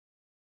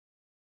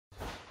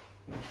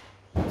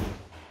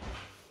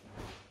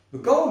The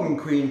Golden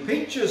Queen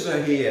peaches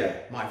are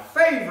here, my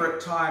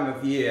favourite time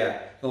of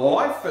year.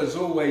 Life is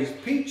always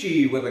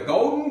peachy with a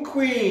Golden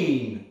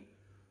Queen.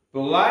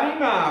 Bloody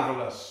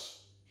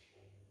marvellous.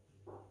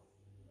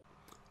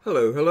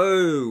 Hello,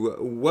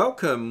 hello.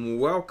 Welcome,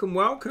 welcome,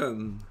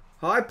 welcome.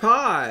 Hi,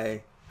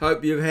 Pie.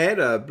 Hope you've had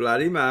a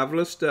bloody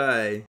marvellous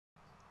day.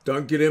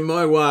 Don't get in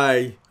my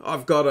way.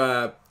 I've got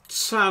a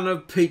ton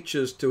of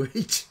peaches to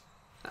eat.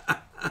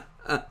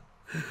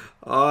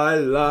 I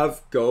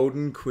love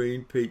Golden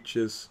Queen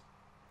peaches.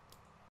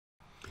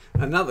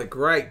 Another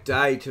great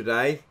day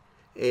today,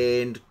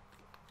 and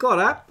got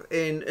up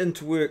and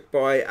into work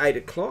by 8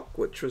 o'clock,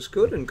 which was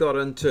good, and got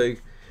into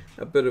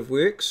a bit of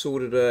work,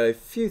 sorted a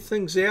few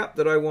things out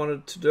that I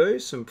wanted to do,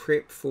 some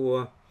prep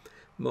for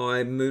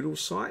my Moodle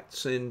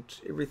sites and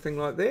everything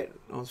like that.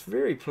 I was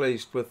very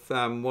pleased with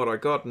what I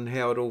got and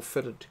how it all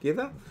fitted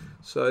together,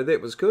 so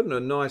that was good, and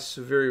a nice,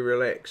 very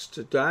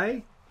relaxed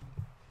day.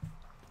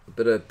 A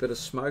bit of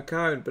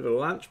smoko and a bit of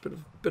lunch,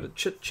 bit of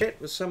chit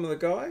chat with some of the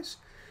guys,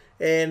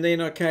 and then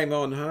I came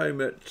on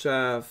home at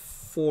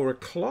 4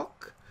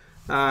 o'clock.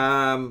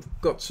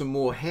 Got some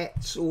more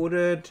hats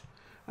ordered.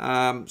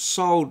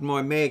 Sold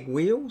my mag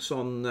wheels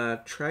on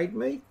Trade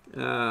Me,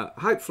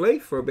 hopefully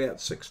for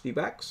about 60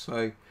 bucks.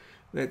 So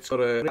that's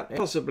got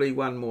possibly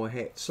one more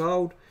hat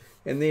sold,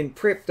 and then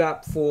prepped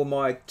up for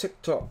my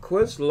TikTok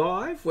quiz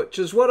live, which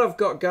is what I've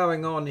got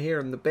going on here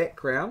in the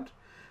background.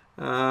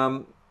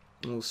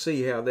 We'll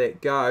see how that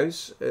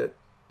goes. It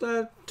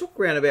took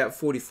around about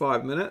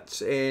 45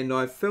 minutes, and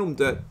I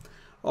filmed it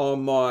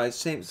on my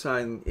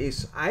Samsung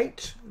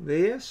S8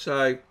 there.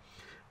 So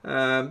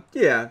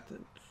yeah,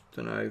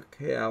 don't know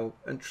how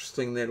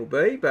interesting that'll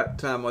be,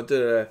 but I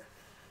did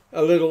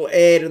a little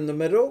ad in the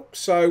middle.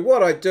 So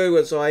what I do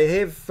is I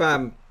have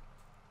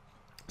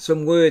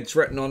some words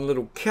written on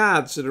little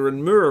cards that are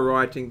in mirror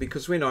writing,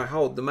 because when I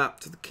hold them up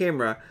to the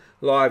camera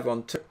live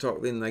on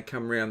TikTok, then they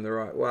come around the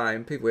right way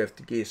and people have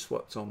to guess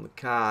what's on the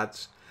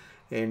cards,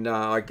 and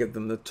I give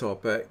them the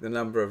topic, the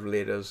number of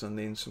letters, and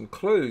then some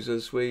clues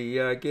as we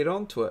get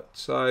onto it.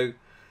 So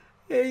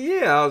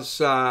yeah, I was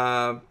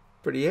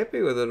pretty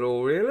happy with it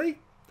all, really.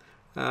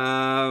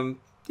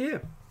 Yeah,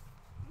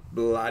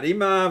 bloody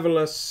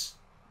marvellous.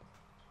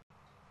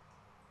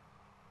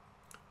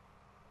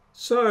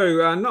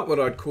 So not what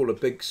I'd call a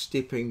big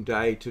stepping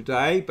day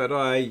today, but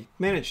I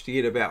managed to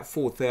get about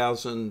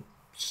 4,000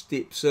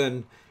 steps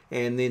in,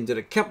 and then did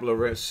a couple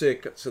of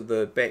circuits of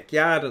the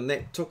backyard, and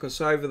that took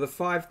us over the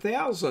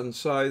 5,000,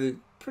 so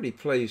pretty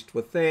pleased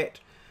with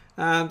that.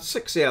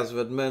 6 hours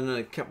of admin and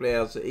a couple of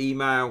hours of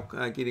email,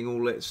 getting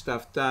all that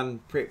stuff done,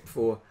 prep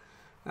for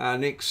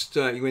next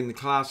when the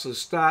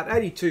classes start.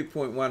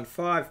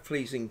 82.15,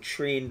 pleasing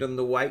trend in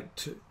the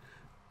weight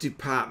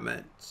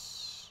departments.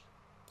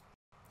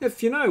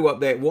 If you know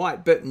what that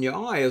white bit in your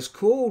eye is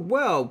called,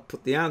 well,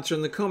 put the answer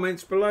in the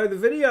comments below the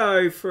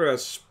video for a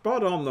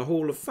spot on the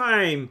Hall of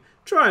Fame.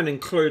 Try and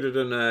include it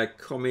in a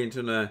comment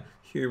in a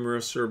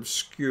humorous or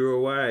obscure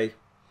way.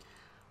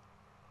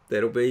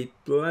 That'll be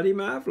bloody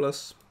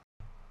marvellous.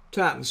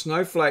 Tartan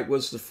Snowflake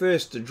was the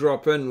first to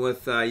drop in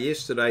with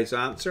yesterday's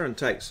answer and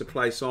takes the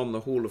place on the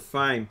Hall of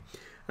Fame.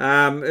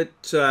 It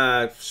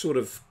sort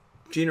of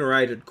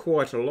generated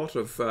quite a lot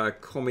of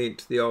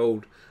comment, the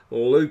old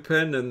loop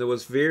in, and there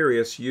was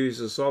various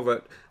users of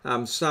it.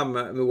 Some,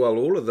 well,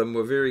 all of them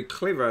were very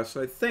clever,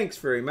 so thanks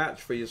very much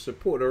for your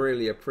support. I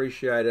really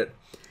appreciate it,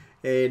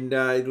 and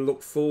I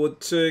look forward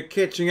to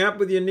catching up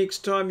with you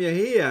next time you're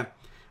here.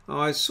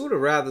 I sort of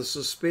rather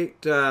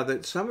suspect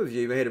that some of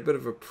you had a bit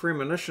of a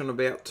premonition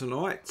about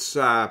tonight's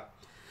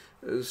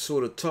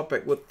sort of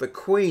topic with the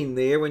Queen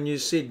there when you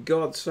said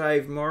God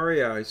save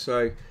maurieos.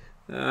 So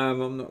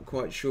I'm not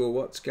quite sure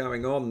what's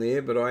going on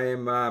there, but I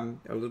am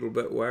a little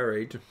bit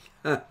worried.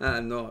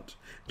 Not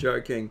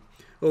joking.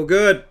 All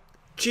good.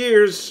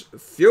 Cheers.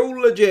 Fuel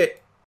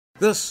legit.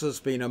 This has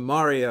been a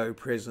Maurieo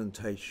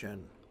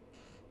presentation,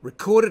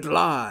 recorded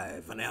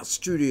live in our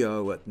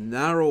studio at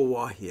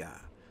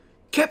Ngaruawahia,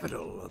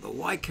 capital of the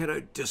Waikato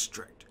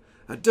district,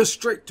 a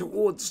district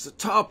towards the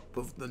top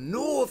of the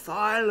North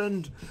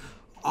Island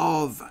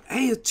of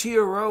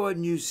Aotearoa,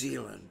 New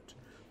Zealand,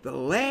 the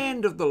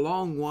land of the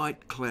long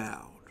white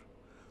cloud.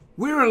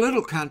 We're a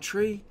little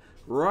country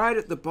right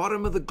at the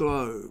bottom of the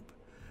globe,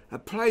 a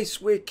place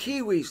where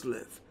Kiwis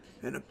live,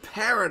 in a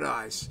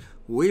paradise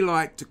we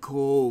like to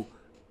call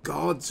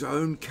God's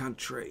own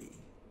country.